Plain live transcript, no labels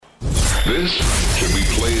This should be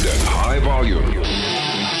played at high volume.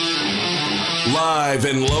 Live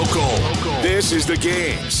and local. This is The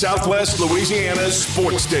Game, Southwest Louisiana's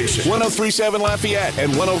sports station. 103.7 Lafayette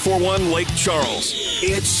and 104.1 Lake Charles.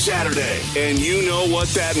 It's Saturday, and you know what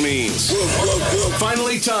that means.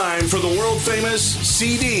 Finally time for the world-famous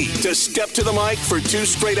CD to step to the mic for 2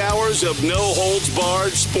 straight hours of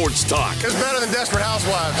no-holds-barred sports talk. It's better than Desperate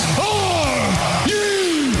Housewives. Are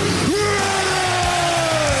you ready?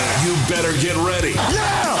 You better get ready.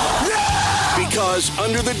 Yeah! Because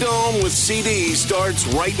Under the Dome with CD starts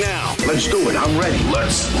right now. Let's do it. I'm ready.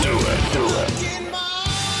 Let's do it.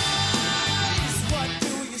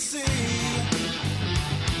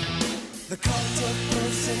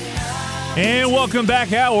 And welcome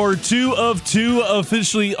back. Hour 2 of 2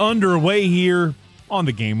 officially underway here on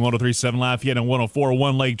The Game. 103.7 Lafayette and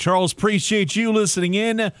 104.1 Lake Charles. Appreciate you listening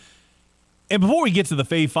in. And before we get to the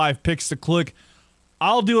Fave 5 picks to click,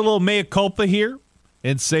 I'll do a little mea culpa here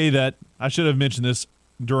and say that I should have mentioned this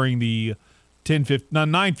during the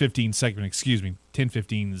 9:15 segment,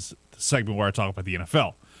 10:15's segment where I talk about the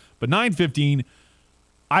NFL. But 9:15,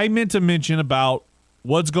 I meant to mention about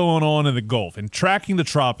what's going on in the Gulf and tracking the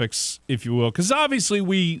tropics, if you will, because obviously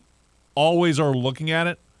we always are looking at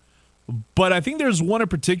it. But I think there's one in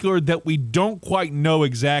particular that we don't quite know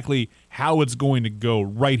exactly how it's going to go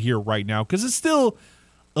right here, right now, because it's still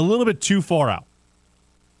a little bit too far out.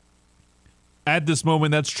 At this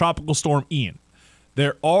moment, that's Tropical Storm Ian.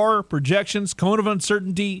 There are projections. Cone of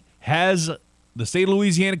uncertainty has the state of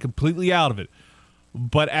Louisiana completely out of it.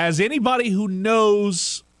 But as anybody who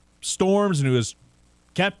knows storms and who has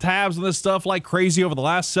kept tabs on this stuff like crazy over the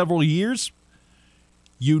last several years,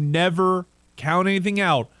 you never count anything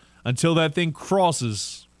out until that thing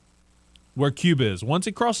crosses where Cuba is. Once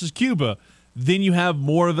it crosses Cuba, then you have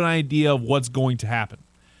more of an idea of what's going to happen.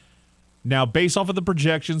 Now, based off of the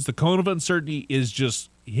projections, the cone of uncertainty is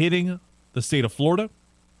just hitting the state of Florida.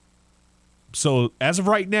 So, as of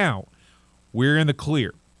right now, we're in the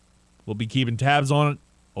clear. We'll be keeping tabs on it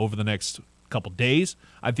over the next couple days.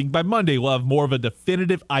 I think by Monday, we'll have more of a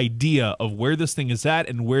definitive idea of where this thing is at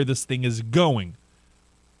and where this thing is going.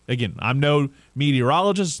 Again, I'm no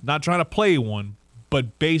meteorologist, not trying to play one,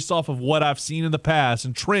 but based off of what I've seen in the past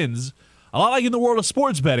and trends, a lot like in the world of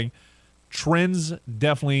sports betting, trends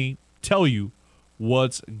definitely tell you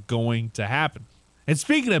what's going to happen. And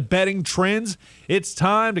speaking of betting trends, it's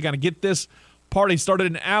time to kind of get this party started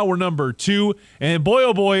in hour number 2. And boy,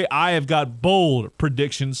 oh boy, I have got bold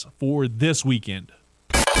predictions for this weekend.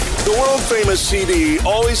 The world-famous CD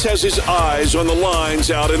always has his eyes on the lines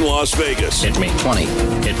out in Las Vegas. Hit me 20,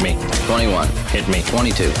 hit me 21, hit me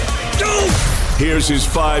 22. Here's his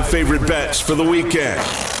 5 favorite bets for the weekend.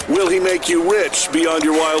 Will he make you rich beyond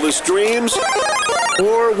your wildest dreams?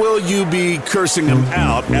 Or will you be cursing him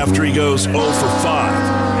out after he goes 0 for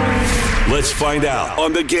 5? Let's find out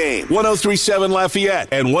on The Game. 103.7 Lafayette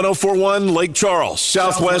and 104.1 Lake Charles,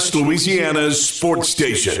 Southwest Louisiana's sports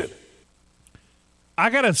station. I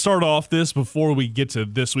got to start off this before we get to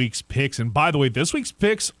this week's picks. And by the way, this week's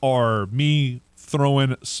picks are me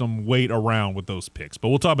throwing some weight around with those picks. But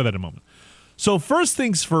we'll talk about that in a moment. So first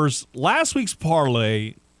things first, last week's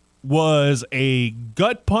parlay was a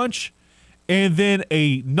gut punch and then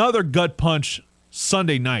another gut punch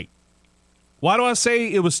Sunday night. Why do I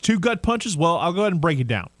say it was 2 gut punches? Well, I'll go ahead and break it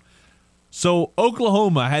down. So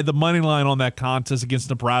Oklahoma had the money line on that contest against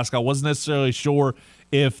Nebraska. I wasn't necessarily sure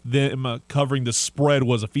if them covering the spread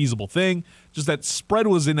was a feasible thing. Just that spread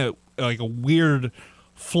was in a weird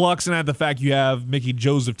flux, and at the fact you have Mickey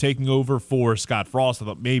Joseph taking over for Scott Frost, I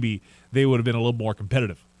thought maybe they would have been a little more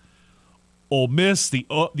competitive. Ole Miss, the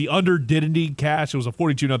under did indeed cash. It was a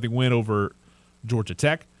 42-0 win over Georgia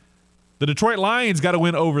Tech. The Detroit Lions got a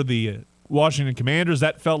win over the Washington Commanders.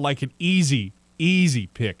 That felt like an easy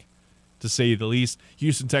pick, to say the least.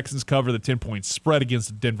 Houston Texans cover the 10-point spread against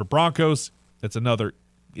the Denver Broncos. That's another.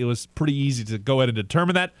 It was pretty easy to go ahead and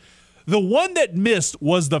determine that. The one that missed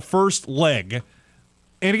was the first leg.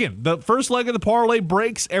 And again, the first leg of the parlay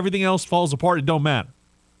breaks. Everything else falls apart. It don't matter.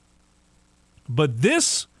 But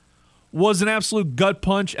this was an absolute gut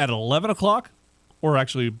punch at 11 o'clock, or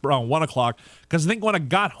actually around 1 o'clock, because I think when I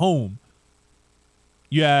got home,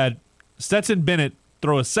 you had Stetson Bennett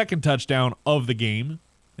throw a second touchdown of the game,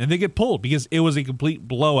 and they get pulled because it was a complete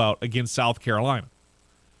blowout against South Carolina.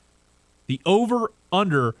 The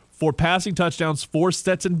over-under for passing touchdowns for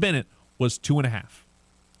Stetson Bennett was 2.5.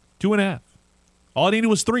 2.5. All I needed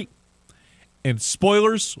was 3. And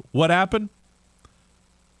spoilers, what happened?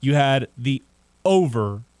 You had the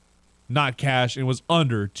over not cash, and it was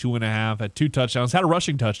under 2.5. Had 2 touchdowns, had a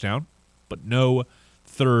rushing touchdown, but no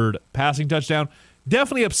third passing touchdown.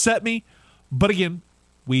 definitely upset me. But again,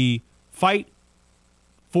 we fight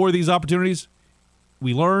for these opportunities.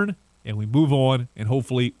 We learn and we move on and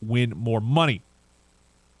hopefully win more money.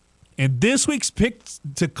 And this week's pick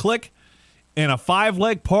to click in a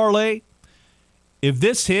 5-leg parlay, if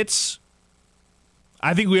this hits,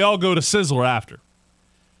 I think we all go to Sizzler after.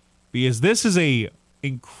 Because this is a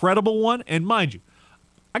incredible one. And mind you,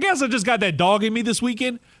 I guess I just got that dog in me this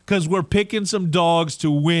weekend because we're picking some dogs to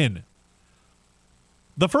win.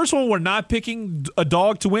 The first one, we're not picking a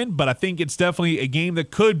dog to win, but I think it's definitely a game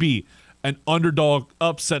that could be an underdog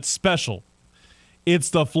upset special. It's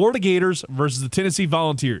the Florida Gators versus the Tennessee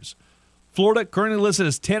Volunteers. Florida currently listed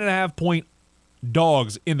as 10.5-point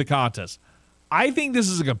dogs in the contest. I think this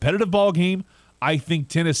is a competitive ball game. I think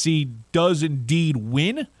Tennessee does indeed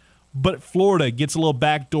win, but Florida gets a little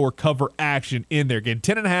backdoor cover action in there. Again,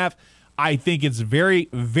 10.5, I think it's very,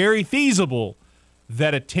 very feasible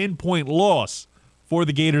that a 10-point loss for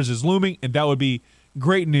the Gators is looming, and that would be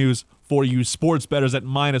great news for you sports bettors at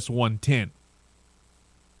 -110.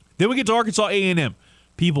 Then we get to Arkansas A&M.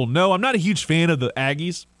 People know I'm not a huge fan of the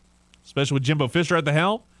Aggies, especially with Jimbo Fisher at the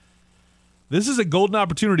helm. This is a golden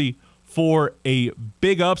opportunity for a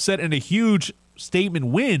big upset and a huge statement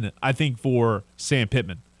win, I think, for Sam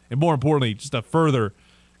Pittman. And more importantly, just to further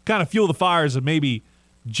kind of fuel the fires of maybe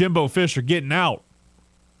Jimbo Fisher getting out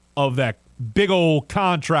of that big old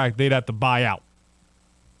contract they'd have to buy out.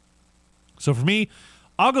 So for me,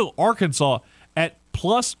 I'll go Arkansas at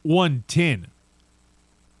 +110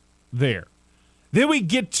 there. Then we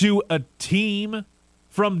get to a team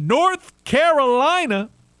from North Carolina.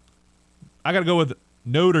 I got to go with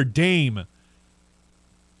Notre Dame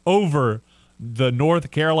over the North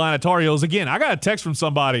Carolina Tar Heels. Again, I got a text from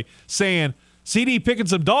somebody saying, CD picking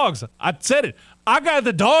some dogs. I said it. I got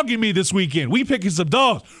the dog in me this weekend. We picking some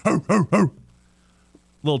dogs. Arr, arr, arr.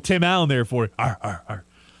 Little Tim Allen there for you. Arr, arr, arr.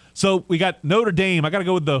 So we got Notre Dame. I got to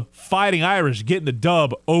go with the Fighting Irish getting the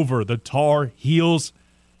dub over the Tar Heels.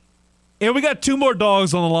 And we got two more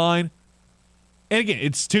dogs on the line. And again,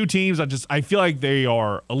 it's two teams. I feel like they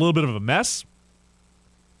are a little bit of a mess.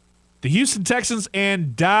 The Houston Texans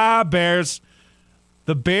and Da Bears.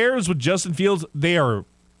 The Bears with Justin Fields, they're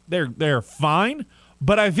fine.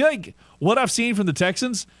 But I feel like what I've seen from the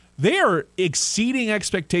Texans, they are exceeding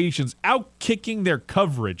expectations, out-kicking their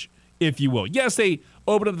coverage, if you will. Yes, they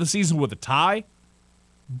opened up the season with a tie,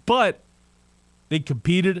 but they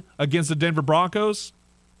competed against the Denver Broncos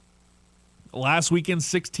last weekend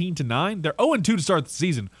 16-9. They're 0-2 to start the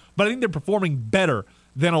season, but I think they're performing better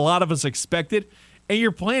than a lot of us expected. And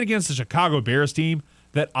you're playing against the Chicago Bears team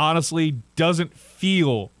that honestly doesn't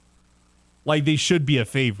feel like they should be a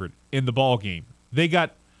favorite in the ball game. They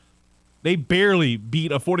barely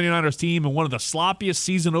beat a 49ers team in one of the sloppiest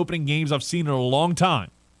season opening games I've seen in a long time.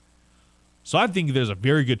 So I think there's a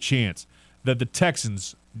very good chance that the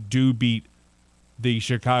Texans do beat the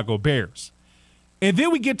Chicago Bears. And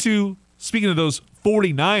then we get to, speaking of those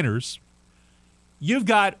 49ers, you've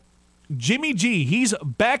got Jimmy G. He's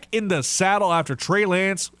back in the saddle after Trey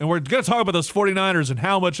Lance. And we're going to talk about those 49ers and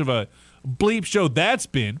how much of a bleep show that's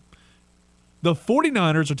been. The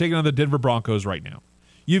 49ers are taking on the Denver Broncos right now.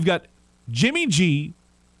 You've got Jimmy G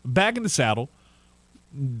back in the saddle.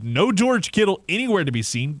 No George Kittle anywhere to be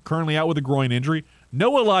seen, currently out with a groin injury.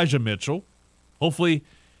 No Elijah Mitchell. Hopefully,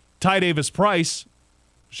 Ty Davis-Price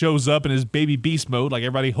shows up in his baby beast mode like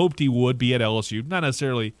everybody hoped he would be at LSU. Didn't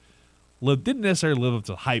necessarily live up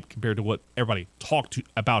to hype compared to what everybody talked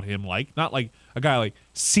about him like. Not like a guy like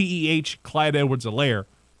CEH, Clyde Edwards-Helaire,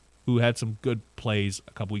 who had some good plays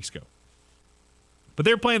a couple weeks ago. But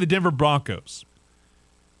they're playing the Denver Broncos.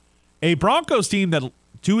 A Broncos team that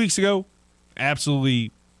 2 weeks ago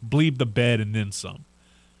absolutely bleeped the bed and then some.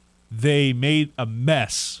 They made a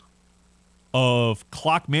mess of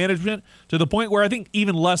clock management to the point where I think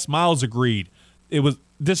even Les Miles disagreed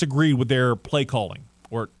with their play calling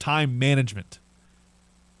or time management.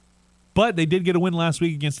 But they did get a win last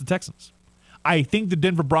week against the Texans. I think the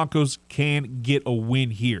Denver Broncos can get a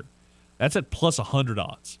win here. That's at plus 100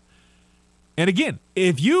 odds. And again,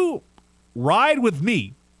 if you ride with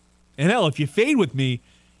me, and hell, if you fade with me,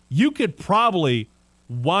 you could probably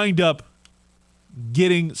wind up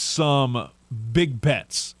getting some big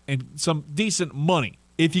bets and some decent money.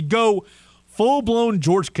 If you go full-blown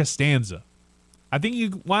George Costanza, I think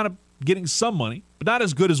you wind up getting some money, but not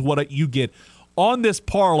as good as what you get on this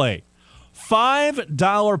parlay.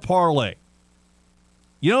 $5 parlay.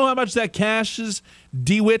 You know how much that cash is,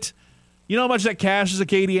 DeWitt? You know how much that cash is,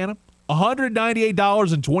 Acadiana?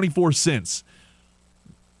 $198.24.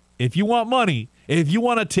 If you want money, if you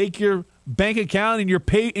want to take your bank account and your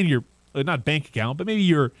not bank account, but maybe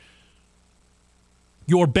your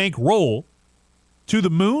your bankroll to the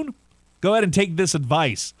moon, go ahead and take this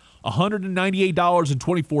advice.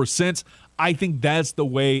 $198.24. I think that's the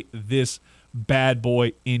way this bad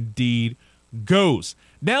boy indeed goes.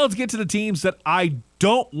 Now let's get to the teams that I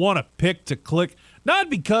don't want to pick to click, not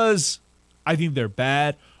because I think they're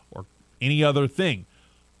bad or any other thing,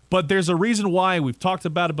 but there's a reason why. We've talked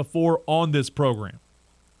about it before on this program.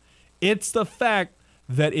 It's the fact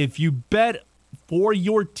that if you bet for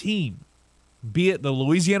your team, be it the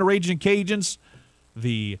Louisiana Raging Cajuns,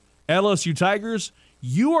 the LSU Tigers,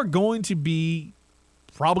 you are going to be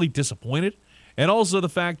probably disappointed. And also the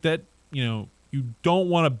fact that, you don't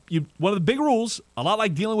want to, one of the big rules, a lot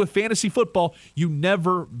like dealing with fantasy football, you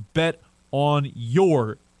never bet on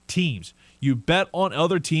your teams. You bet on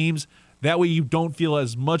other teams. That way you don't feel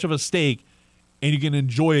as much of a stake and you can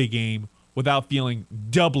enjoy a game without feeling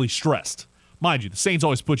doubly stressed. Mind you, the Saints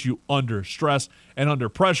always put you under stress and under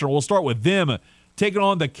pressure. We'll start with them taking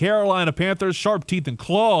on the Carolina Panthers, sharp teeth and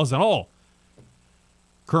claws and all.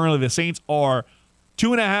 Currently, the Saints are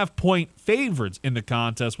 2.5-point favorites in the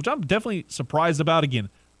contest, which I'm definitely surprised about. Again,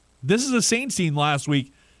 this is a Saints team last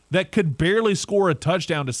week that could barely score a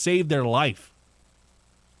touchdown to save their life.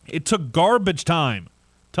 It took garbage time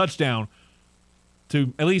touchdown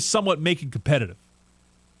to at least somewhat make it competitive.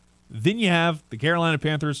 Then you have the Carolina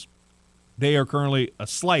Panthers. They are currently a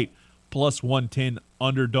slight plus 110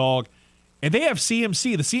 underdog. And they have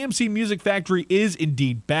CMC. The CMC Music Factory is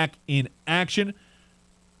indeed back in action.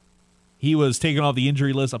 He was taken off the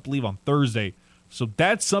injury list, I believe, on Thursday. So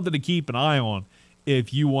that's something to keep an eye on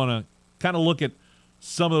if you want to kind of look at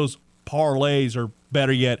some of those parlays, or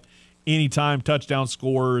better yet, anytime touchdown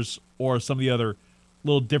scorers or some of the other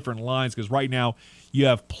little different lines. Because right now you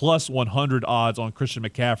have plus 100 odds on Christian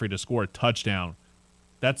McCaffrey to score a touchdown.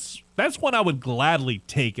 That's one I would gladly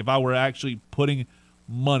take if I were actually putting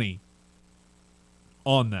money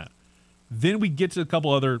on that. Then we get to a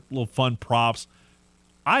couple other little fun props.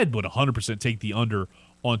 I would 100% take the under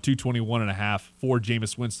on 221.5 for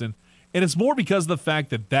Jameis Winston. And it's more because of the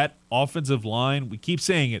fact that offensive line, we keep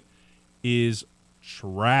saying it, is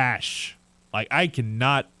trash. Like, I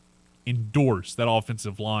cannot endorse that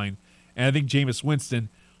offensive line. And I think Jameis Winston,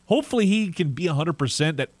 hopefully he can be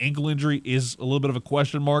 100%. That ankle injury is a little bit of a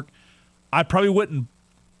question mark. I probably wouldn't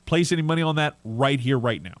place any money on that right here,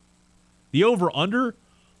 right now. The over-under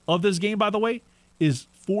of this game, by the way, is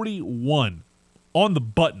 41 on the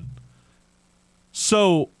button.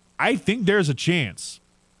 So I think there's a chance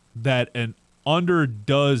that an under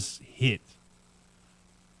does hit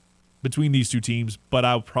between these two teams, but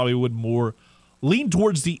I probably would more lean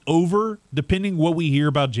towards the over, depending what we hear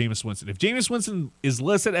about Jameis Winston. If Jameis Winston is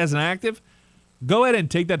listed as an active, go ahead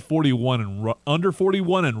and take that 41 and under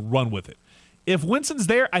 41 and run with it. If Winston's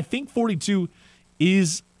there, I think 42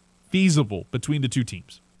 is feasible between the two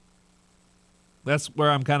teams. That's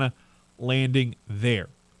where I'm kind of landing there.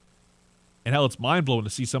 And hell, it's mind-blowing to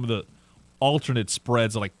see some of the alternate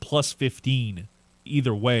spreads like plus 15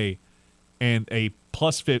 either way, and a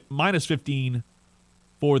minus 15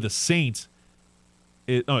 for the Saints.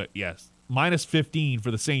 Minus 15 for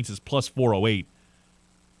the Saints is plus 408.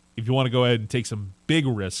 If you want to go ahead and take some big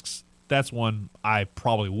risks, that's one I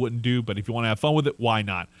probably wouldn't do, but if you want to have fun with it, why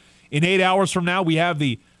not? In 8 hours from now, we have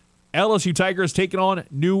the LSU Tigers taking on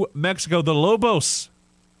New Mexico, the Lobos.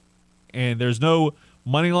 And there's no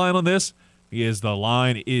money line on this because the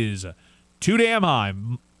line is too damn high.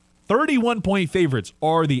 31-point favorites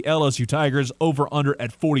are the LSU Tigers, over under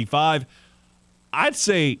at 45. I'd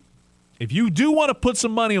say if you do want to put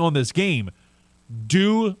some money on this game,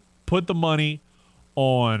 do put the money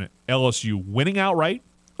on LSU winning outright.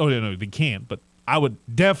 Oh, no, they can, but I would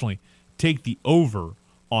definitely take the over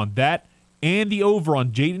on that and the over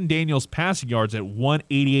on Jaden Daniels passing yards at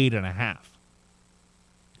 188.5.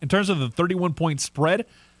 In terms of the 31-point spread,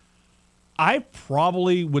 I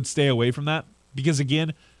probably would stay away from that because,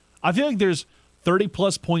 again, I feel like there's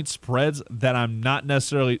 30-plus point spreads that I'm not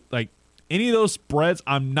necessarily, like, any of those spreads,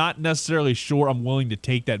 I'm not necessarily sure I'm willing to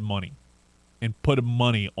take that money and put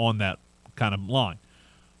money on that kind of line.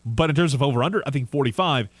 But in terms of over-under, I think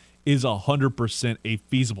 45 is 100% a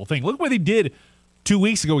feasible thing. Look what they did 2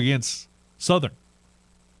 weeks ago against Southern.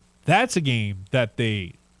 That's a game that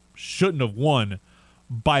they shouldn't have won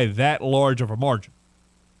by that large of a margin.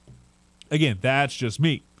 Again, that's just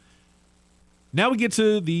me. Now we get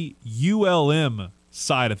to the ULM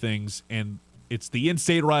side of things, and it's the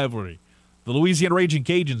in-state rivalry. The Louisiana Raging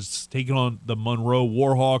Cajuns taking on the Monroe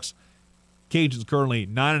Warhawks. Cajuns currently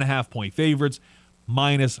 9.5-point favorites,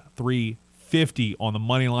 minus 350 on the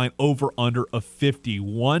money line, over under of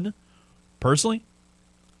 51. Personally,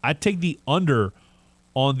 I'd take the under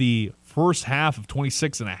on the first half of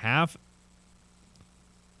 26.5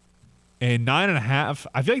 and 9.5.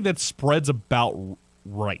 I feel like that spread's about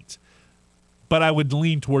right. But I would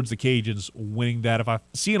lean towards the Cajuns winning that. If I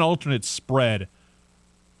see an alternate spread,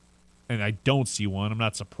 and I don't see one, I'm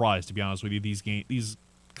not surprised, to be honest with you. These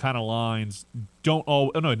kind of lines don't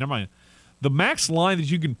all. Oh, no, never mind. The max line that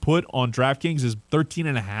you can put on DraftKings is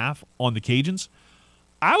 13.5 on the Cajuns.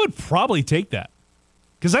 I would probably take that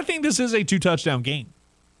because I think this is a 2-touchdown game.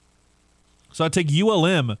 So I'd take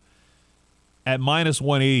ULM at minus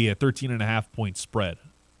 180 at 13.5 point spread.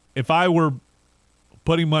 If I were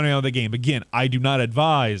putting money on the game, again, I do not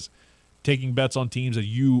advise taking bets on teams that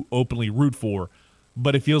you openly root for,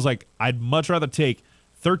 but it feels like I'd much rather take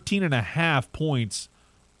 13.5 points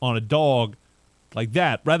on a dog like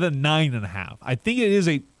that rather than 9.5. I think it is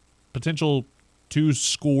a potential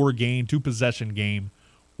 2-score game, 2-possession game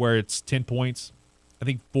where it's 10 points. I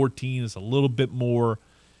think 14 is a little bit more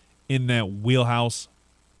in that wheelhouse,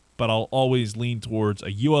 but I'll always lean towards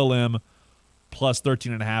a ULM plus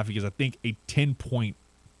 13.5 because I think a 10-point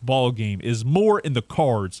ball game is more in the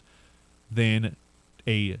cards than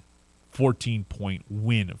a 14-point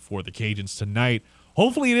win for the Cajuns tonight.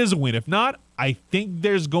 Hopefully it is a win. If not, I think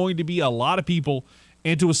there's going to be a lot of people,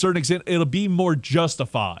 and to a certain extent, it'll be more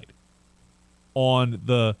justified on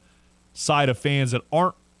the side of fans that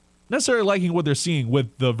aren't necessarily liking what they're seeing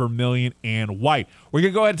with the vermilion and white. We're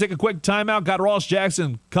going to go ahead and take a quick timeout. Got Ross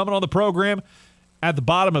Jackson coming on the program at the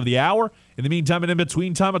bottom of the hour. In the meantime and in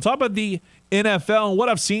between time, I'll talk about the NFL and what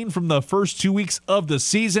I've seen from the first 2 weeks of the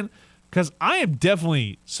season, because I am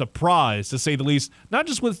definitely surprised, to say the least, not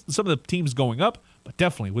just with some of the teams going up, but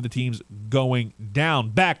definitely with the teams going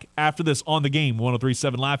down. Back after this on the game,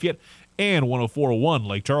 103.7 Lafayette and 104.1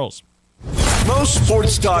 Lake Charles. Most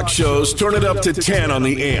sports talk shows turn it up to 10 on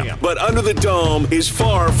the amp, but Under the Dome is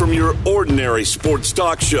far from your ordinary sports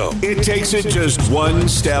talk show. It takes it just one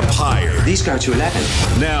step higher. These go to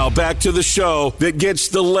 11. Now back to the show that gets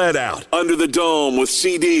the lead out. Under the Dome with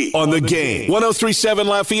CD on the game. 103.7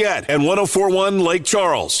 Lafayette and 104.1 Lake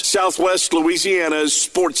Charles, Southwest Louisiana's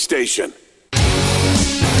sports station.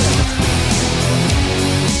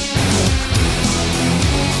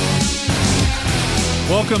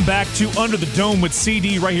 Welcome back to Under the Dome with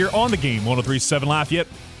CD right here on the game, 103.7 Lafayette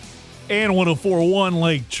and 104.1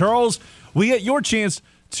 Lake Charles. We get your chance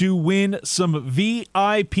to win some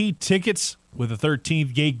VIP tickets with a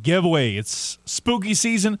 13th gate giveaway. It's spooky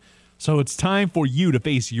season, so it's time for you to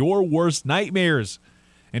face your worst nightmares.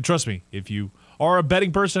 And trust me, if you are a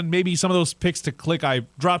betting person, maybe some of those picks to click I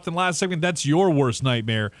dropped in the last segment, that's your worst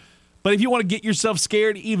nightmare. But if you want to get yourself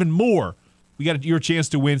scared even more, we got your chance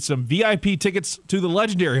to win some VIP tickets to the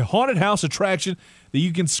legendary haunted house attraction that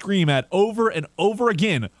you can scream at over and over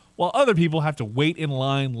again while other people have to wait in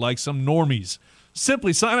line like some normies.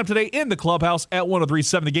 Simply sign up today in the clubhouse at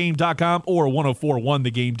 1037thegame.com or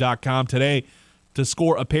 1041thegame.com today to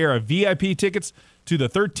score a pair of VIP tickets to the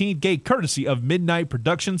 13th gate courtesy of Midnight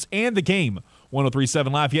Productions and the game,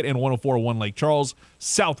 103.7 Lafayette and 104.1 Lake Charles,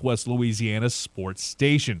 Southwest Louisiana's sports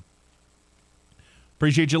station.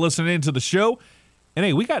 Appreciate you listening into the show. And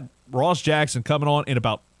hey, we got Ross Jackson coming on in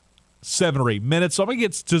about 7 or 8 minutes. So I'm going to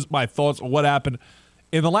get to my thoughts on what happened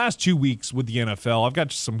in the last 2 weeks with the NFL. I've got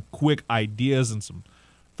just some quick ideas and some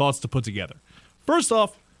thoughts to put together. First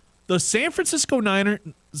off, the San Francisco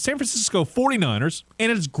 49ers,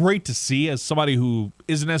 and it's great to see as somebody who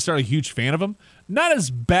isn't necessarily a huge fan of them, not as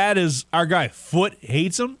bad as our guy Foot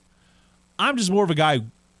hates him. I'm just more of a guy who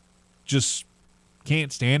just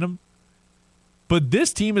can't stand him. But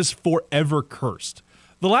this team is forever cursed.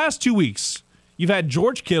 The last 2 weeks, you've had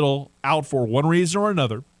George Kittle out for one reason or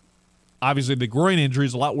another. Obviously, the groin injury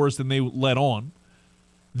is a lot worse than they let on.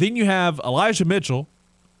 Then you have Elijah Mitchell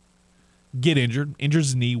get injured, injures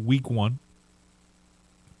his knee week 1.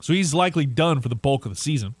 So he's likely done for the bulk of the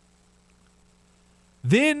season.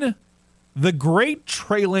 Then the great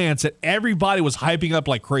Trey Lance that everybody was hyping up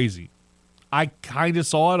like crazy. I kind of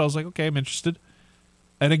saw it. I was like, okay, I'm interested.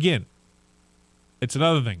 And again, it's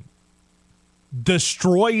another thing.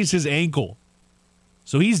 Destroys his ankle.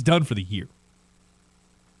 So he's done for the year.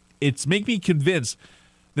 It's make me convinced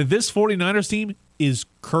that this 49ers team is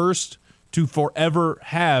cursed to forever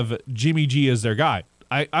have Jimmy G as their guy.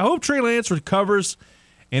 I hope Trey Lance recovers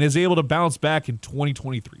and is able to bounce back in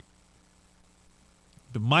 2023.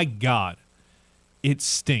 But my God, it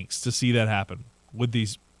stinks to see that happen with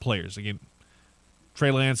these players. Again,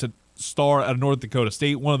 Trey Lance, a star out of North Dakota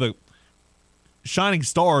State, one of the shining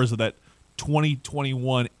stars of that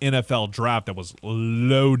 2021 NFL draft that was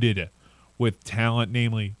loaded with talent,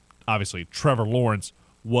 namely, obviously, Trevor Lawrence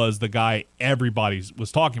was the guy everybody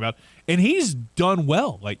was talking about, and he's done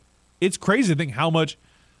well. Like, It's crazy to think how much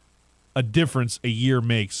a difference a year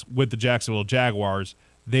makes with the Jacksonville Jaguars.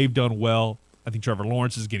 They've done well. I think Trevor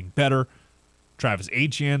Lawrence is getting better. Travis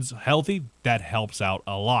Etienne's healthy. That helps out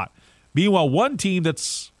a lot. Meanwhile, one team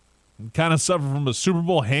that's kind of suffered from a Super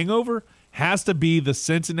Bowl hangover has to be the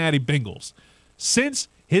Cincinnati Bengals. Since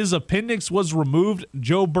his appendix was removed,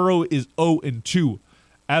 Joe Burrow is 0-2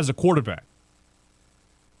 as a quarterback.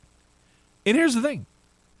 And here's the thing.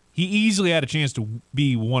 He easily had a chance to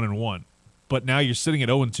be 1-1, but now you're sitting at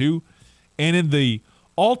 0-2. And in the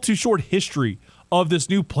all too short history of this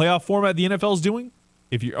new playoff format the NFL is doing,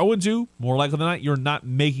 if you're 0-2, more likely than not, you're not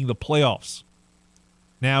making the playoffs.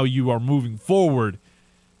 Now you are moving forward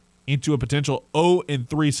into a potential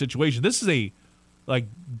 0-3 situation. This is a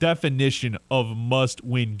definition of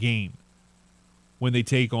must-win game when they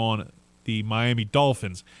take on the Miami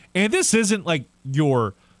Dolphins. And this isn't like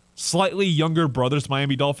your slightly younger brother's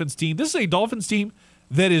Miami Dolphins team. This is a Dolphins team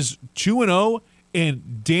that is 2-0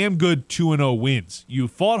 and damn good 2-0 wins. You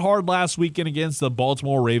fought hard last weekend against the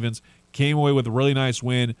Baltimore Ravens, came away with a really nice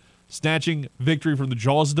win, snatching victory from the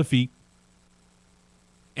jaws of defeat.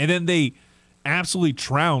 And then they absolutely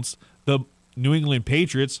trounced the New England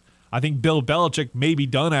Patriots. I think Bill Belichick may be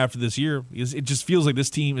done after this year. It just feels like this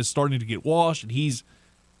team is starting to get washed, and he's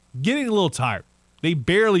getting a little tired. They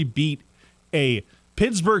barely beat a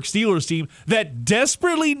Pittsburgh Steelers team that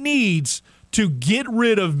desperately needs to get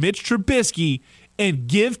rid of Mitch Trubisky and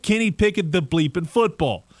give Kenny Pickett the bleeping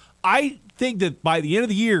football. I think that by the end of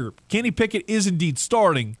the year, Kenny Pickett is indeed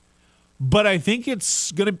starting, but I think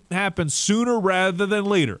it's going to happen sooner rather than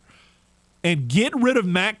later. And get rid of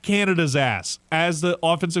Matt Canada's ass as the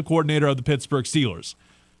offensive coordinator of the Pittsburgh Steelers.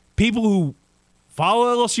 People who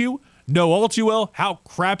follow LSU know all too well how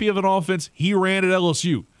crappy of an offense he ran at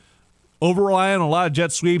LSU. Over-relying on a lot of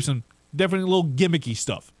jet sweeps and definitely a little gimmicky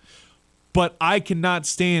stuff. But I cannot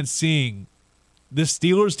stand seeing this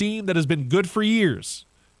Steelers team that has been good for years,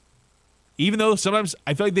 even though sometimes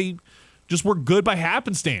I feel like they just were good by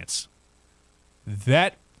happenstance.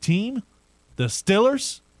 That team, the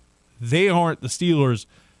Steelers, they aren't the Steelers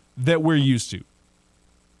that we're used to.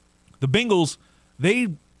 The Bengals,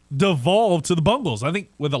 they devolved to the Bungles. I think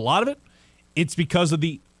with a lot of it, it's because of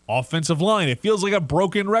the offensive line. It feels like a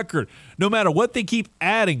broken record. No matter what they keep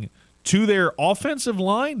adding to their offensive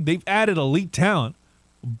line, they've added elite talent,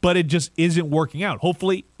 but it just isn't working out.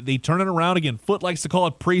 Hopefully, they turn it around again. Foot likes to call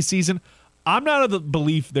it preseason. I'm not of the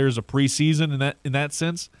belief there's a preseason in that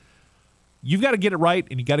sense. You've got to get it right,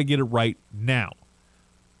 and you got to get it right now.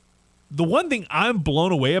 The one thing I'm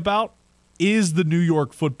blown away about is the New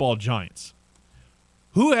York Football Giants,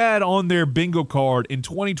 who had on their bingo card in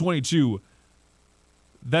 2022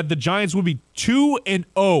 that the Giants would be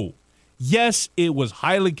 2-0. Yes, it was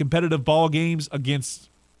highly competitive ball games against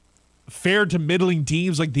fair to middling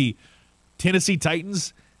teams like the Tennessee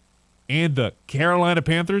Titans and the Carolina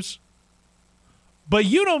Panthers. But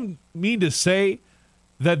you don't mean to say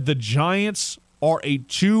that the Giants are a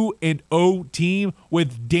 2-0 team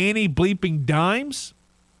with Danny bleeping Dimes?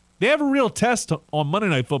 They have a real test on Monday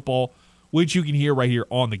Night Football, which you can hear right here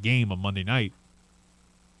on The Game on Monday night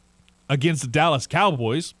against the Dallas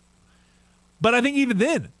Cowboys. But I think even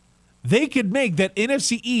then, they could make that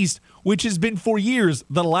NFC East, which has been for years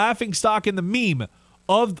the laughingstock and the meme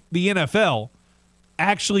of the NFL,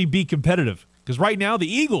 actually be competitive. Because right now,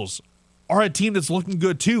 the Eagles are a team that's looking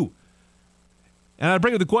good too. And I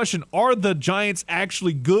bring up the question, are the Giants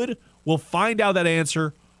actually good? We'll find out that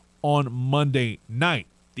answer on Monday night.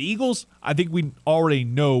 The Eagles, I think we already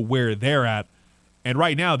know where they're at. And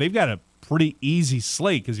right now, they've got a pretty easy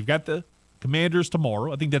slate because you've got the Commanders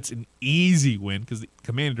tomorrow. I think that's an easy win because the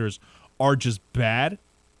Commanders are just bad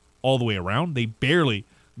all the way around. They barely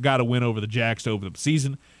got a win over the Jags to open the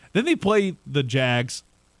season. Then they play the Jags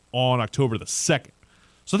on October the 2nd.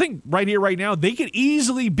 So I think right here, right now, they could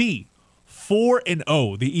easily be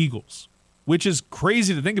 4-0, the Eagles, which is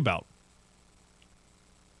crazy to think about.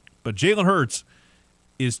 But Jalen Hurts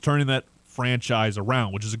is turning that franchise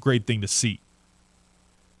around, which is a great thing to see.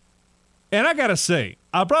 And I got to say,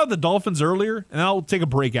 I brought up the Dolphins earlier, and I'll take a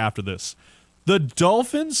break after this. The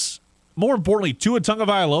Dolphins, more importantly, Tua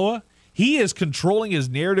Tagovailoa, he is controlling his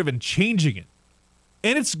narrative and changing it.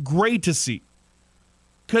 And it's great to see.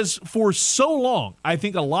 Because for so long, I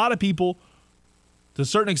think a lot of people, to a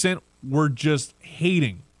certain extent, were just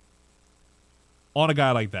hating on a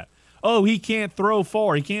guy like that. Oh, he can't throw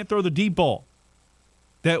far. He can't throw the deep ball.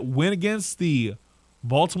 That win against the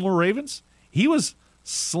Baltimore Ravens, he was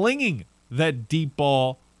slinging that deep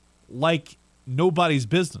ball like nobody's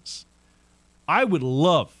business. I would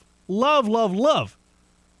love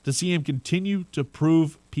to see him continue to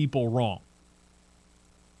prove people wrong.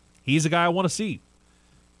 he's a guy I want to see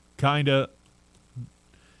kind of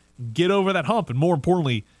get over that hump and, more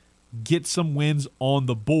importantly, get some wins on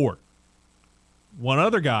the board. One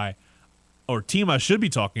other guy or team I should be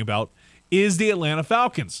talking about is the Atlanta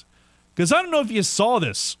Falcons. Because I don't know if you saw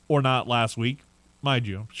this or not last week, mind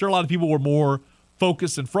you. I'm sure a lot of people were more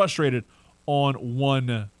focused and frustrated on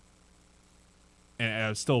one,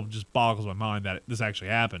 and it still just boggles my mind that this actually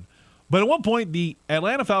happened. But at one point, the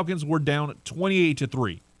Atlanta Falcons were down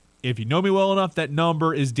 28-3. If you know me well enough, that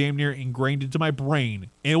number is damn near ingrained into my brain.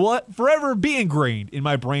 And it will forever be ingrained in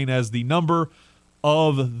my brain as the number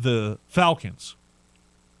of the Falcons.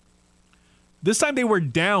 This time they were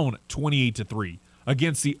down 28-3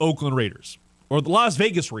 against the Oakland Raiders, or the Las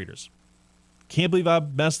Vegas Raiders. Can't believe I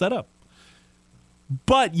messed that up.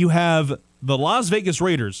 But you have the Las Vegas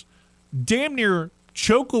Raiders damn near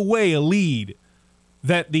choke away a lead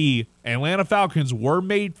that the Atlanta Falcons were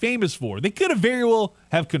made famous for. They could have very well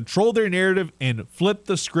have controlled their narrative and flipped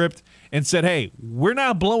the script and said, hey, we're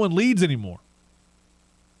not blowing leads anymore.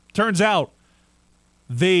 Turns out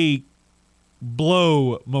they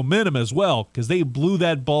blow momentum as well, because they blew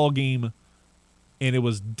that ball game, and it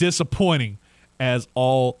was disappointing as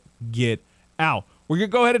all get out. We're going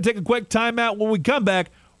to go ahead and take a quick timeout. When we come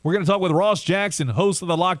back, we're going to talk with Ross Jackson, host of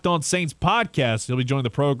the Locked On Saints podcast. He'll be joining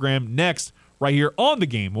the program next, right here on the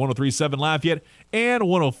game, 103.7 Lafayette and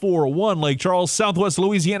 104.1 Lake Charles, Southwest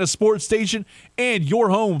Louisiana sports station, and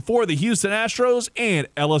your home for the Houston Astros and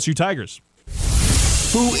LSU Tigers.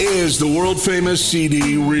 Who is the world-famous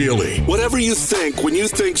CD really? Whatever you think when you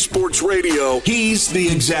think sports radio, he's the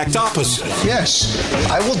exact opposite. Yes,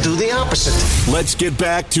 I will do the opposite. Let's get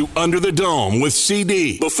back to Under the Dome with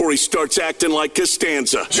CD before he starts acting like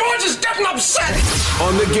Costanza. George is getting upset.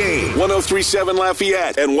 On the game, 103.7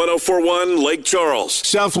 Lafayette and 104.1 Lake Charles,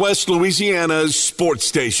 Southwest Louisiana's sports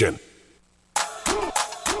station.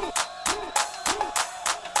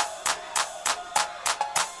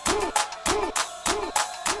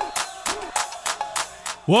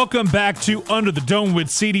 Welcome back to Under the Dome with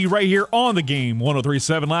CD right here on the game,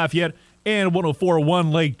 103.7 Lafayette and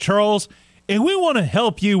 104.1 Lake Charles. And we want to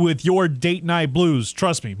help you with your date night blues.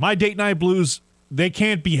 Trust me, my date night blues, they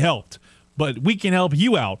can't be helped. But we can help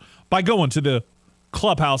you out by going to the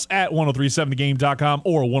clubhouse at 1037thegame.com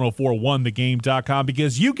or 1041thegame.com,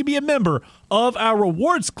 because you can be a member of our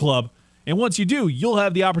rewards club. And once you do, you'll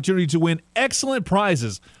have the opportunity to win excellent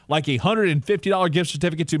prizes like a $150 gift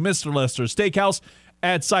certificate to Mr. Lester's Steakhouse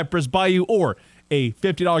at Cypress Bayou, or a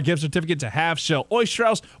 $50 gift certificate to Half Shell Oyster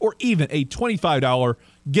House, or even a $25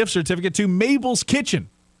 gift certificate to Mabel's Kitchen.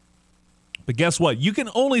 But guess what? You can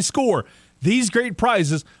only score these great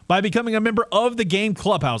prizes by becoming a member of the Game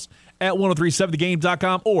Clubhouse at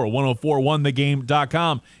 1037thegame.com or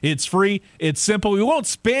 1041thegame.com. It's free. It's simple. We won't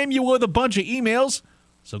spam you with a bunch of emails,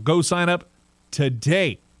 so go sign up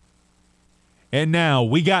today. And now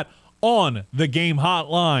we got on the game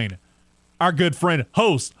hotline our good friend,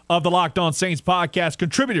 host of the Locked On Saints podcast,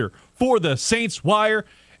 contributor for the Saints Wire,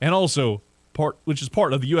 and also part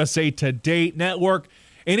of the USA Today network.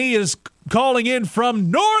 And he is calling in from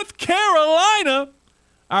North Carolina,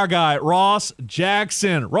 our guy, Ross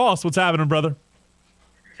Jackson. Ross, what's happening, brother?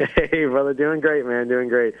 Hey, brother. Doing great, man. Doing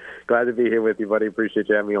great. Glad to be here with you, buddy. Appreciate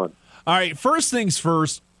you having me on. All right, first things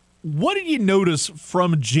first, what did you notice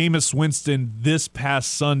from Jameis Winston this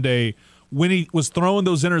past Sunday when he was throwing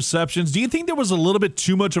those interceptions? Do you think there was a little bit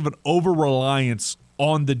too much of an over-reliance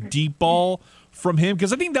on the deep ball from him?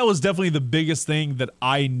 Because I think that was definitely the biggest thing that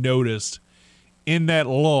I noticed in that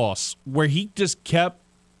loss, where he just kept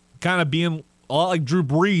kind of being a lot like Drew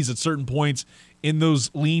Brees at certain points in those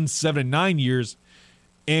lean 7-9 years,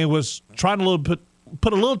 and was trying to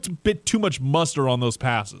put a little bit too much mustard on those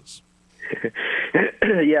passes.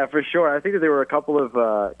 Yeah, for sure. I think that there were a couple of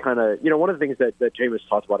one of the things that Jameis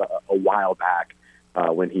talked about a while back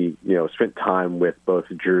when he, spent time with both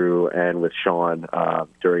Drew and with Sean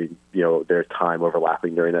during, their time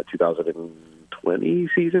overlapping during that 2019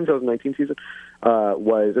 season, or 2020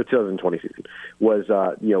 season, was,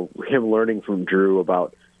 him learning from Drew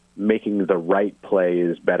about making the right play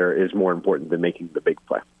is more important than making the big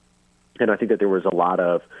play. And I think that there was a lot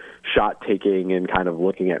of shot taking and kind of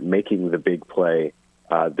looking at making the big play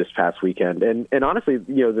this past weekend. And honestly,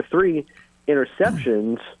 the 3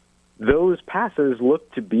 interceptions, those passes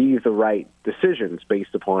looked to be the right decisions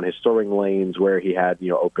based upon his throwing lanes where he had,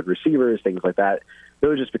 open receivers, things like that.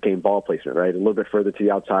 Those just became ball placement, right? A little bit further to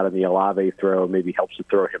the outside on the Olave throw maybe helps to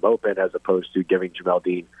throw him open as opposed to giving Jamel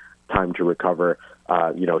Dean time to recover.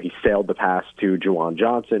 He sailed the pass to Juwan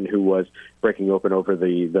Johnson, who was breaking open over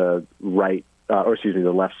the right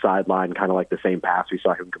the left sideline, kind of like the same pass we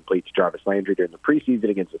saw him complete to Jarvis Landry during the preseason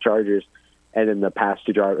against the Chargers. And then the pass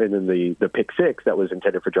to and then the pick six that was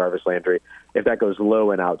intended for Jarvis Landry. If that goes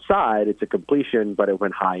low and outside, it's a completion, but it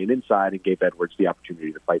went high and inside and gave Edwards the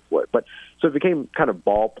opportunity to fight for it. But so it became kind of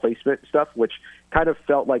ball placement stuff, which kind of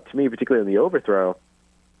felt like to me, particularly in the overthrow,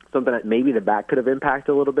 something that maybe the back could have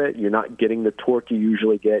impacted a little bit. You're not getting the torque you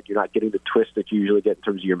usually get. You're not getting the twist that you usually get in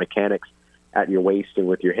terms of your mechanics at your waist and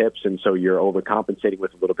with your hips, and so you're overcompensating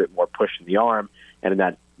with a little bit more push in the arm, and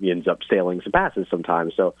that ends up sailing some passes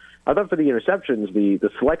sometimes. So I thought for the interceptions, the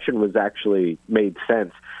selection was actually made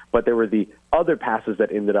sense, but there were the other passes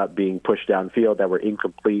that ended up being pushed downfield that were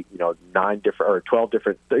incomplete,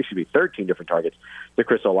 13 different targets to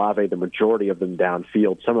Chris Olave, the majority of them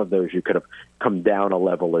downfield. Some of those you could have come down a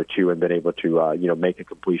level or two and been able to, make a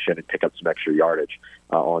completion and pick up some extra yardage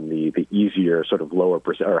on the easier sort of lower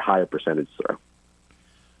or higher percentage throw.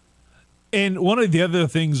 And one of the other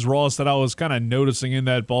things, Ross, that I was kind of noticing in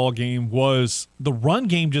that ball game was the run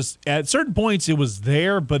game. Just at certain points it was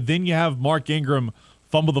there, but then you have Mark Ingram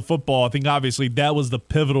fumble the football. I think obviously that was the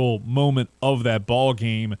pivotal moment of that ball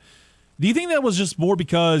game. Do you think that was just more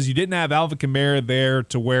because you didn't have Alvin Kamara there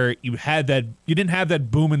to where you didn't have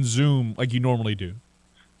that boom and zoom like you normally do?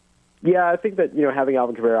 Yeah, I think that, having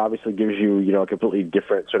Alvin Kamara obviously gives you, a completely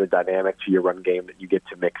different sort of dynamic to your run game that you get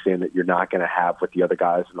to mix in that you're not going to have with the other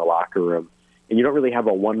guys in the locker room. And you don't really have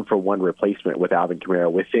a one-for-one replacement with Alvin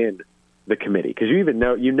Kamara within the committee, because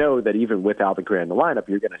you know that even with Alvin Kamara in the lineup,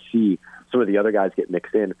 you're going to see some of the other guys get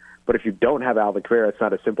mixed in. But if you don't have Alvin Kamara, it's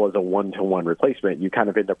not as simple as a one-to-one replacement. You kind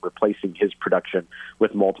of end up replacing his production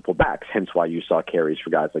with multiple backs, hence why you saw carries for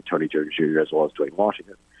guys like Tony Jones Jr. as well as Dwayne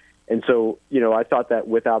Washington. And so, I thought that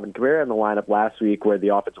with Alvin Kamara in the lineup last week, where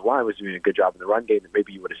the offensive line was doing a good job in the run game, that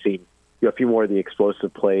maybe you would have seen a few more of the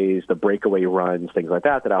explosive plays, the breakaway runs, things like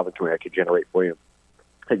that Alvin Kamara could generate for you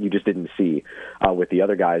that you just didn't see with the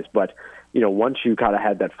other guys. But, once you kind of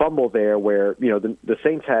had that fumble there where, the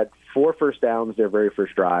Saints had 4 first downs their very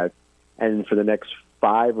first drive, and for the next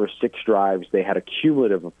 5 or 6 drives, they had a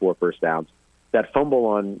cumulative of 4 first downs. That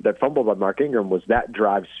fumble by Mark Ingram was that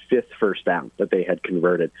drive's 5th first down that they had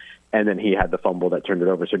converted, and then he had the fumble that turned it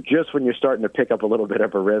over. So just when you're starting to pick up a little bit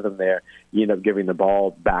of a rhythm there, you end up giving the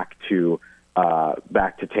ball back to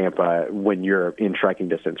Tampa when you're in striking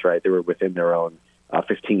distance, right? They were within their own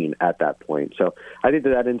 15 at that point. So I think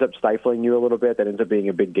that ends up stifling you a little bit. That ends up being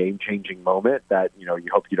a big game-changing moment that you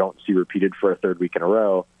hope you don't see repeated for a 3rd week in a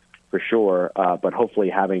row, for sure. But hopefully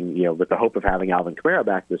having with the hope of having Alvin Kamara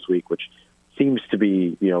back this week, which seems to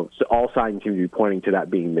be, all signs seem to be pointing to that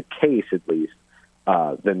being the case at least,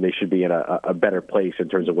 then they should be in a better place in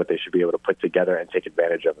terms of what they should be able to put together and take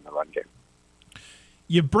advantage of in the run game.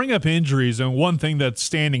 You bring up injuries, and one thing that's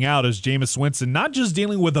standing out is Jameis Winston, not just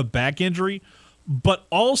dealing with a back injury, but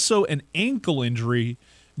also an ankle injury.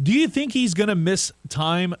 Do you think he's going to miss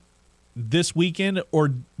time this weekend,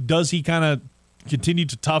 or does he kind of continue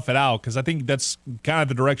to tough it out? Because I think that's kind of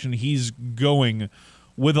the direction he's going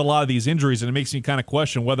with a lot of these injuries, and it makes me kind of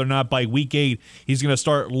question whether or not by week 8 he's going to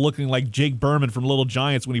start looking like Jake Berman from Little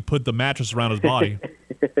Giants when he put the mattress around his body.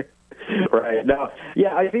 Right. No.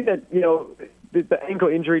 Yeah, I think that, the ankle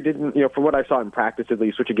injury didn't, from what I saw in practice at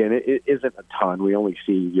least, which again, it isn't a ton. We only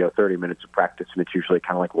see, 30 minutes of practice, and it's usually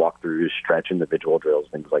kind of like walkthroughs, stretch, individual drills,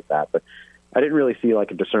 things like that. But I didn't really see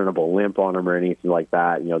like a discernible limp on him or anything like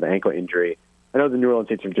that. The ankle injury. I know the New Orleans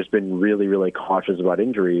Saints have just been really, really cautious about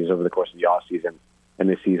injuries over the course of the offseason and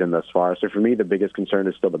this season thus far. So for me, the biggest concern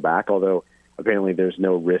is still the back, although apparently there's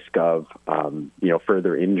no risk of,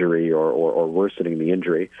 further injury or worsening the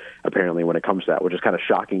injury, apparently, when it comes to that, which is kind of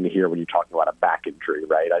shocking to hear when you're talking about a back injury,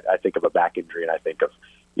 right? I think of a back injury and I think of,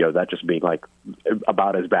 that just being like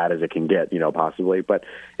about as bad as it can get, possibly. But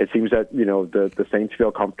it seems that, the Saints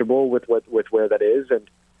feel comfortable with where that is. And,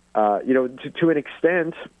 to an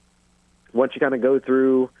extent, once you kind of go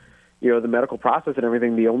through, the medical process and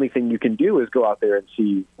everything, the only thing you can do is go out there and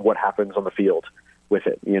see what happens on the field with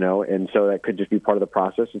it, and so that could just be part of the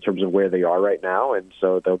process in terms of where they are right now. And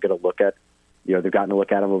so they'll get a look at, they've gotten a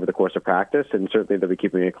look at them over the course of practice, and certainly they'll be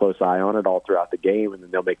keeping a close eye on it all throughout the game, and then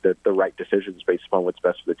they'll make the right decisions based upon what's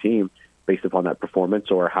best for the team, based upon that performance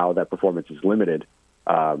or how that performance is limited,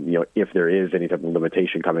 if there is any type of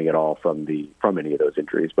limitation coming at all from any of those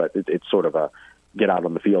injuries. But it's sort of a get out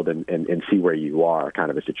on the field and see where you are kind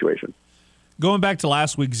of a situation. Going back to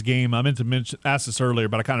last week's game, I meant to ask this earlier,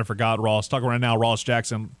 but I kind of forgot, Ross. Talking right now, Ross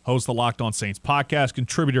Jackson, host of the Locked On Saints podcast,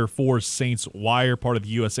 contributor for Saints Wire, part of the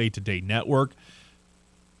USA Today network.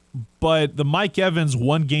 But the Mike Evans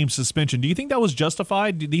one-game suspension, do you think that was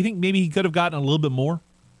justified? Do you think maybe he could have gotten a little bit more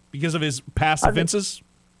because of his past offenses?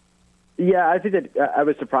 Yeah, I think that I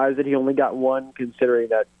was surprised that he only got one, considering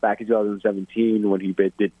that back in 2017 when he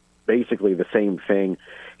did basically the same thing,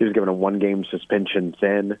 he was given a 1-game suspension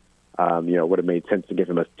then. It would have made sense to give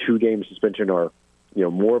him a 2-game suspension or,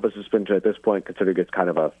 more of a suspension at this point, considering it's kind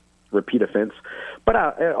of a repeat offense. But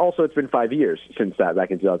also it's been 5 years since that,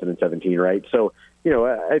 back in 2017, right? So,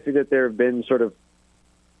 I think that there have been sort of,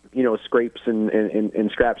 scrapes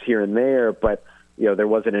and scraps here and there, but, there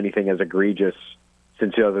wasn't anything as egregious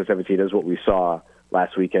since 2017 as what we saw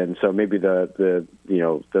last weekend. So maybe the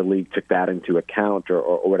league took that into account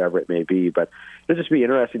or whatever it may be. But it'll just be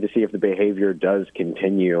interesting to see if the behavior does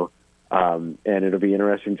continue. And it'll be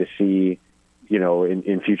interesting to see,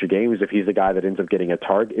 in future games, if he's the guy that ends up getting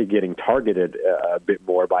targeted a bit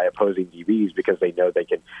more by opposing DBs because they know they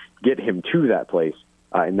can get him to that place.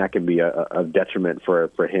 And that can be a detriment for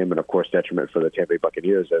him and, of course, detriment for the Tampa Bay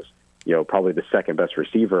Buccaneers as, probably the second best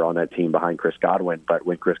receiver on that team behind Chris Godwin. But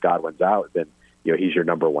when Chris Godwin's out, then, he's your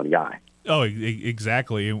number one guy. Oh,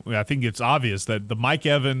 exactly. I think it's obvious that the Mike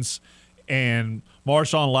Evans and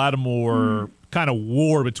Marshawn Lattimore kind of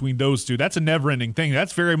war between those two, that's a never-ending thing.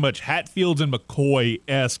 That's very much Hatfields and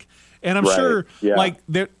McCoy-esque. And I'm sure,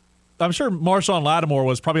 I'm sure Marshawn Lattimore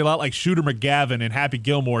was probably a lot like Shooter McGavin and Happy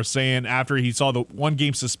Gilmore saying after he saw the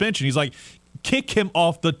 1-game suspension, he's like, kick him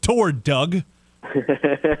off the tour, Doug.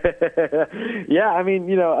 Yeah, I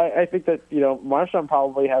mean, I think that, Marshawn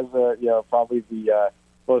probably has probably the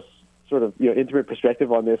most sort of, intimate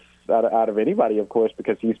perspective on this out of anybody, of course,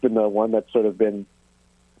 because he's been the one that's sort of been,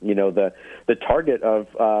 the target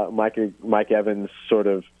of Mike Evans' sort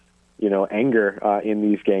of, anger in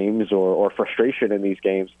these games or frustration in these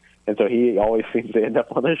games. And so he always seems to end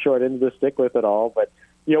up on the short end of the stick with it all. But,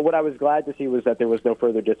 what I was glad to see was that there was no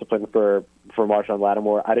further discipline for Marshawn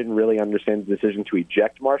Lattimore. I didn't really understand the decision to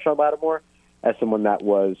eject Marshawn Lattimore as someone that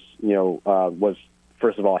was, was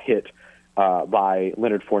first of all hit by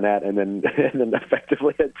Leonard Fournette and then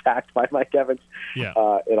effectively attacked by Mike Evans at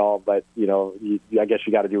all. But, I guess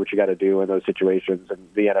you got to do what you got to do in those situations. And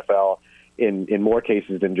the NFL, in more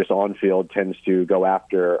cases than just on field, tends to go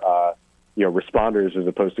after responders as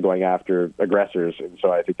opposed to going after aggressors. And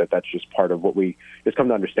so I think that that's just part of what we just come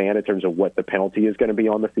to understand in terms of what the penalty is going to be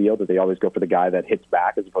on the field, that they always go for the guy that hits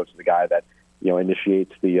back as opposed to the guy that,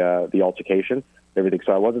 initiates the altercation, everything.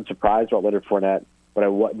 So I wasn't surprised about Leonard Fournette, but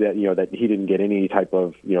that he didn't get any type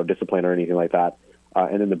of, discipline or anything like that.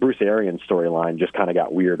 And then the Bruce Arians storyline just kind of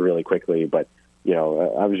got weird really quickly. But,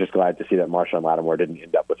 I was just glad to see that Marshawn Lattimore didn't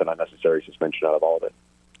end up with an unnecessary suspension out of all of it.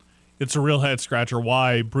 It's a real head-scratcher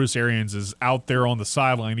why Bruce Arians is out there on the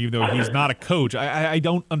sideline, even though he's not a coach. I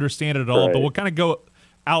don't understand it at all, but we'll kind of go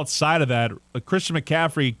outside of that. Christian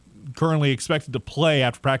McCaffrey currently expected to play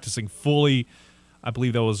after practicing fully. I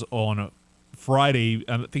believe that was on a Friday.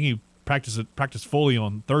 I think he practiced fully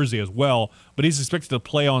on Thursday as well, but he's expected to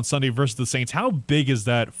play on Sunday versus the Saints. How big is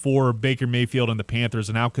that for Baker Mayfield and the Panthers,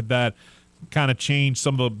 and how could that kind of change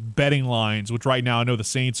some of the betting lines, which right now I know the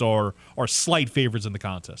Saints are slight favorites in the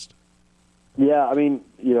contest? Yeah, I mean,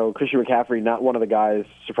 Christian McCaffrey, not one of the guys,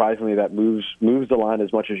 surprisingly, that moves the line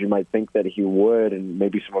as much as you might think that he would, and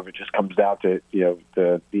maybe some of it just comes down to,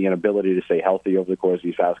 the inability to stay healthy over the course of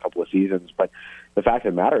these past couple of seasons. But the fact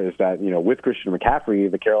of the matter is that, with Christian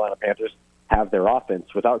McCaffrey, the Carolina Panthers have their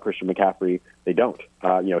offense. Without Christian McCaffrey, they don't.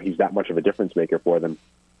 He's that much of a difference maker for them.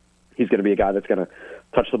 He's going to be a guy that's going to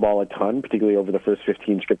touch the ball a ton, particularly over the first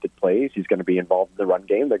 15 scripted plays. He's going to be involved in the run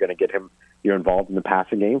game. They're going to get him involved in the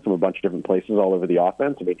passing game from a bunch of different places all over the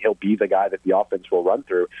offense. I mean, he'll be the guy that the offense will run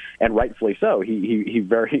through, and rightfully so. He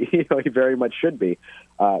very much should be.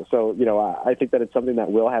 So I think that it's something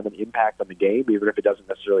that will have an impact on the game, even if it doesn't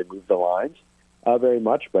necessarily move the lines very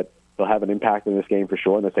much. But they'll have an impact in this game for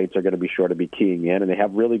sure, and the Saints are going to be sure to be keying in, and they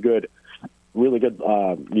have really good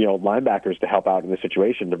linebackers to help out in this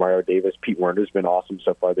situation. Demario Davis, Pete Werner's been awesome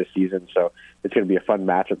so far this season, so it's going to be a fun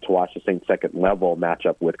matchup to watch the Saints' second-level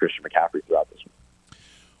matchup with Christian McCaffrey throughout this one.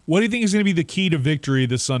 What do you think is going to be the key to victory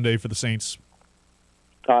this Sunday for the Saints?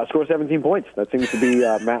 Score 17 points. That seems to be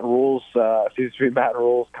Matt Rule's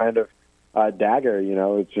kind of dagger.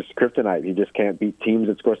 It's just kryptonite. He just can't beat teams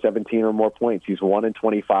that score 17 or more points. He's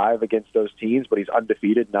 1-25 against those teams, but he's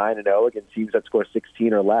undefeated 9-0 against teams that score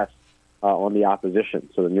 16 or less on the opposition.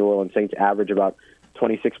 So the New Orleans Saints average about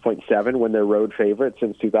 26.7 when they're road favorites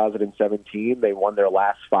since 2017. They won their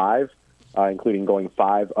last 5, including going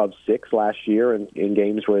 5 of 6 last year in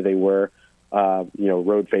games where they were,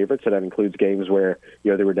 road favorites. So that includes games where,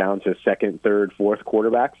 they were down to second, third, fourth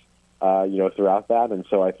quarterbacks, throughout that. And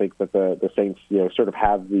so I think that the Saints, sort of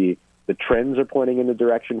have the trends are pointing in the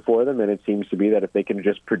direction for them. And it seems to be that if they can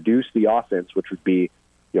just produce the offense, which would be,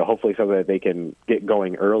 hopefully something that they can get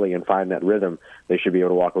going early and find that rhythm. They should be able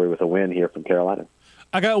to walk away with a win here from Carolina.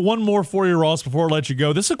 I got one more for you, Ross, before I let you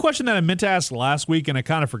go. This is a question that I meant to ask last week, and I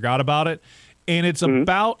kind of forgot about it. And it's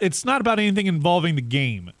it's not about anything involving the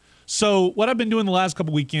game. So what I've been doing the last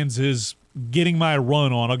couple weekends is getting my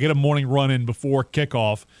run on. I'll get a morning run in before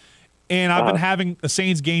kickoff. And I've been having a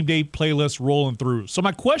Saints game day playlist rolling through. So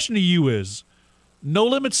my question to you is, No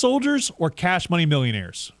Limit Soldiers or Cash Money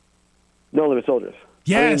Millionaires? No Limit Soldiers.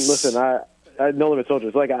 Yes. I mean, listen, I No Limit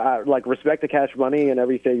Soldiers. I respect the Cash Money and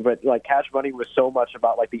everything, but Cash Money was so much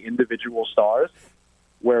about the individual stars,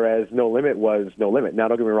 whereas No Limit was No Limit. Now,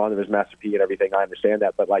 don't get me wrong, there was Master P and everything. I understand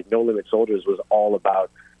that, but No Limit Soldiers was all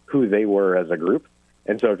about who they were as a group.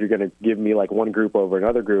 And so if you're going to give me one group over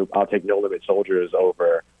another group, I'll take No Limit Soldiers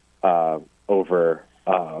over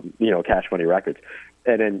Cash Money Records.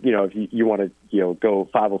 And then, if you want to, go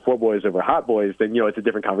 504 Boys over Hot Boys, then, it's a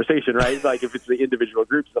different conversation, right? If it's the individual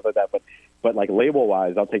groups, stuff like that. But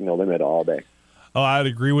label-wise, I'll take No Limit all day. Oh, I'd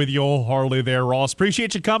agree with you wholeheartedly there, Ross.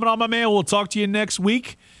 Appreciate you coming on, my man. We'll talk to you next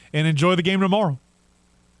week, and enjoy the game tomorrow.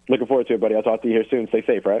 Looking forward to it, buddy. I'll talk to you here soon. Stay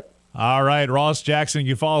safe, right? All right, Ross Jackson.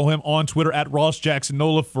 You can follow him on Twitter at Ross Jackson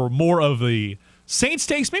Nola for more of the Saints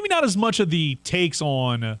takes. Maybe not as much of the takes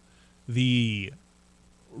on the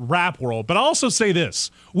rap world, but I'll also say this.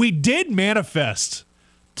 We did manifest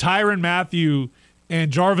Tyrann Mathieu and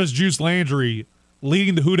Jarvis Juice Landry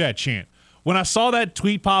leading the Who Dat chant. When I saw that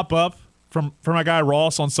tweet pop up from my guy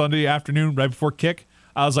Ross on Sunday afternoon right before kick,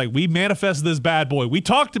 I was like, we manifested this bad boy. We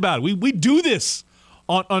talked about it. We do this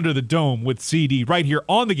on Under the Dome with CD right here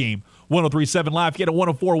on the game. 103.7 Lafayette at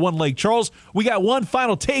 104.1 Lake Charles. We got one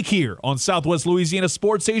final take here on Southwest Louisiana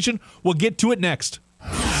Sports Station. We'll get to it next.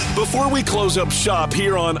 Before we close up shop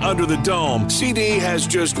here on Under the Dome, CD has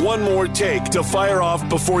just one more take to fire off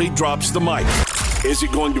before he drops the mic. Is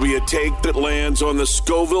it going to be a take that lands on the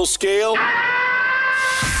Scoville scale?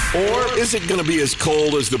 Or is it going to be as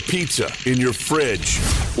cold as the pizza in your fridge?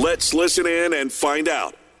 Let's listen in and find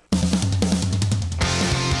out.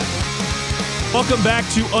 Welcome back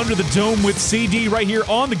to Under the Dome with CD right here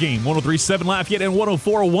on the game. 103.7 Lafayette and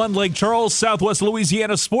 104.1 Lake Charles, Southwest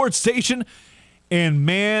Louisiana Sports Station. And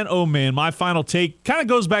man, oh man, my final take kind of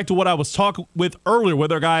goes back to what I was talking with earlier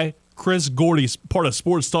with our guy Chris Gordy, part of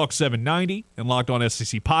Sports Talk 790 and Locked On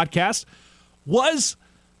SEC podcast, was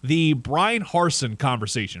the Brian Harsin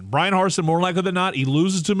conversation. Brian Harsin, more likely than not, he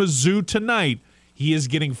loses to Mizzou tonight. He is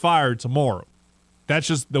getting fired tomorrow. That's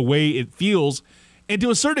just the way it feels. And to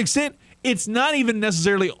a certain extent, it's not even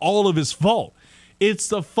necessarily all of his fault. It's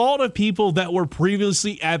the fault of people that were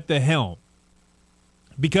previously at the helm.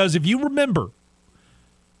 Because if you remember,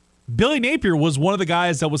 Billy Napier was one of the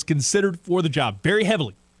guys that was considered for the job very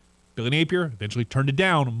heavily. Billy Napier eventually turned it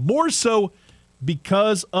down, more so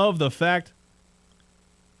because of the fact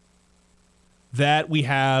that we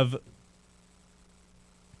have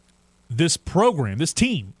this program, this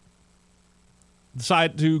team,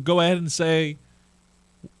 decide to go ahead and say,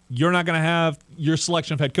 you're not going to have your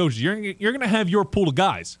selection of head coaches. You're going to have your pool of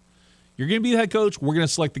guys. You're going to be the head coach. We're going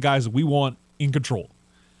to select the guys that we want in control.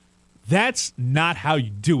 That's not how you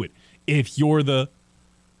do it if you're the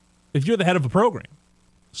head of a program.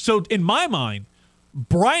 So in my mind,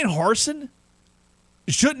 Brian Harsin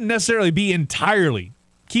shouldn't necessarily be entirely,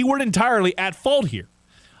 keyword entirely, at fault here.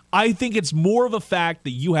 I think it's more of a fact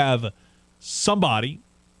that you have somebody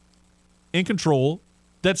in control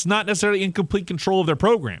that's not necessarily in complete control of their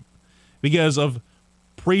program because of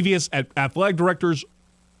previous athletic directors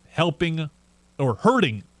helping or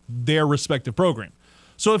hurting their respective program.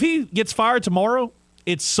 So if he gets fired tomorrow,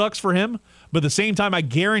 it sucks for him. But at the same time, I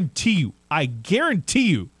guarantee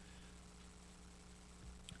you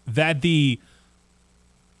that the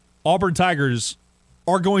Auburn Tigers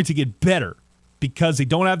are going to get better because they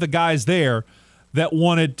don't have the guys there that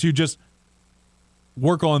wanted to just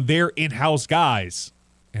work on their in-house guys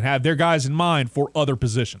and have their guys in mind for other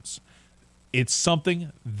positions. It's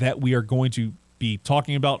something that we are going to be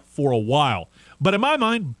talking about for a while. But in my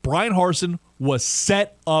mind, Brian Harsin was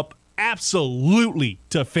set up absolutely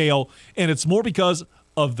to fail, and it's more because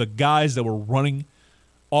of the guys that were running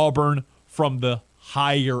Auburn from the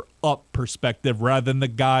higher up perspective rather than the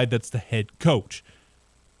guy that's the head coach.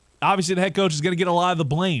 Obviously, the head coach is going to get a lot of the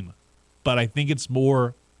blame, but I think it's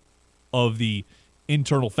more of the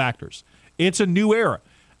internal factors. It's a new era,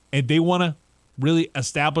 and they want to really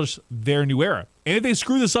establish their new era. And if they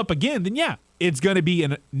screw this up again, then yeah, it's going to be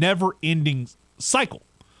a never-ending cycle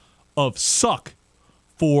of suck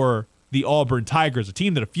for the Auburn Tigers, a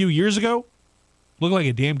team that a few years ago looked like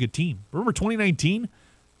a damn good team. Remember 2019?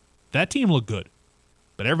 That team looked good.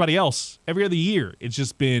 But everybody else, every other year, it's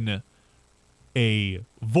just been a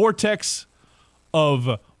vortex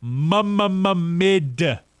of mid.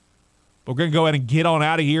 We're going to go ahead and get on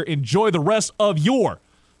out of here. Enjoy the rest of your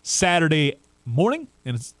Saturday morning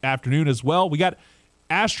and afternoon as well. We got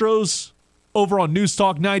Astros over on News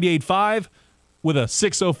Talk 98.5 with a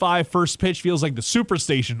 6:05 first pitch. Feels like the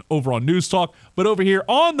Superstation over on News Talk. But over here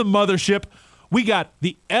on the mothership, we got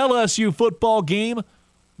the LSU football game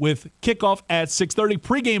with kickoff at 6:30,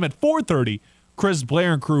 pregame at 4:30. Chris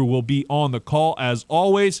Blair and crew will be on the call as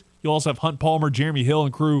always. You'll also have Hunt Palmer, Jeremy Hill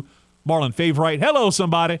and crew, Marlon Favorite. Hello,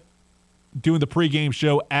 somebody. Doing the pregame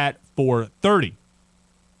show at 4:30.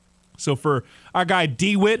 So for our guy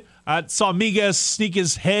DeWitt, I saw Miguez sneak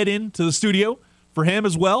his head into the studio for him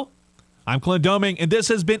as well. I'm Clint Doming, and this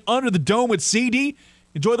has been Under the Dome with CD.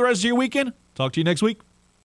 Enjoy the rest of your weekend. Talk to you next week.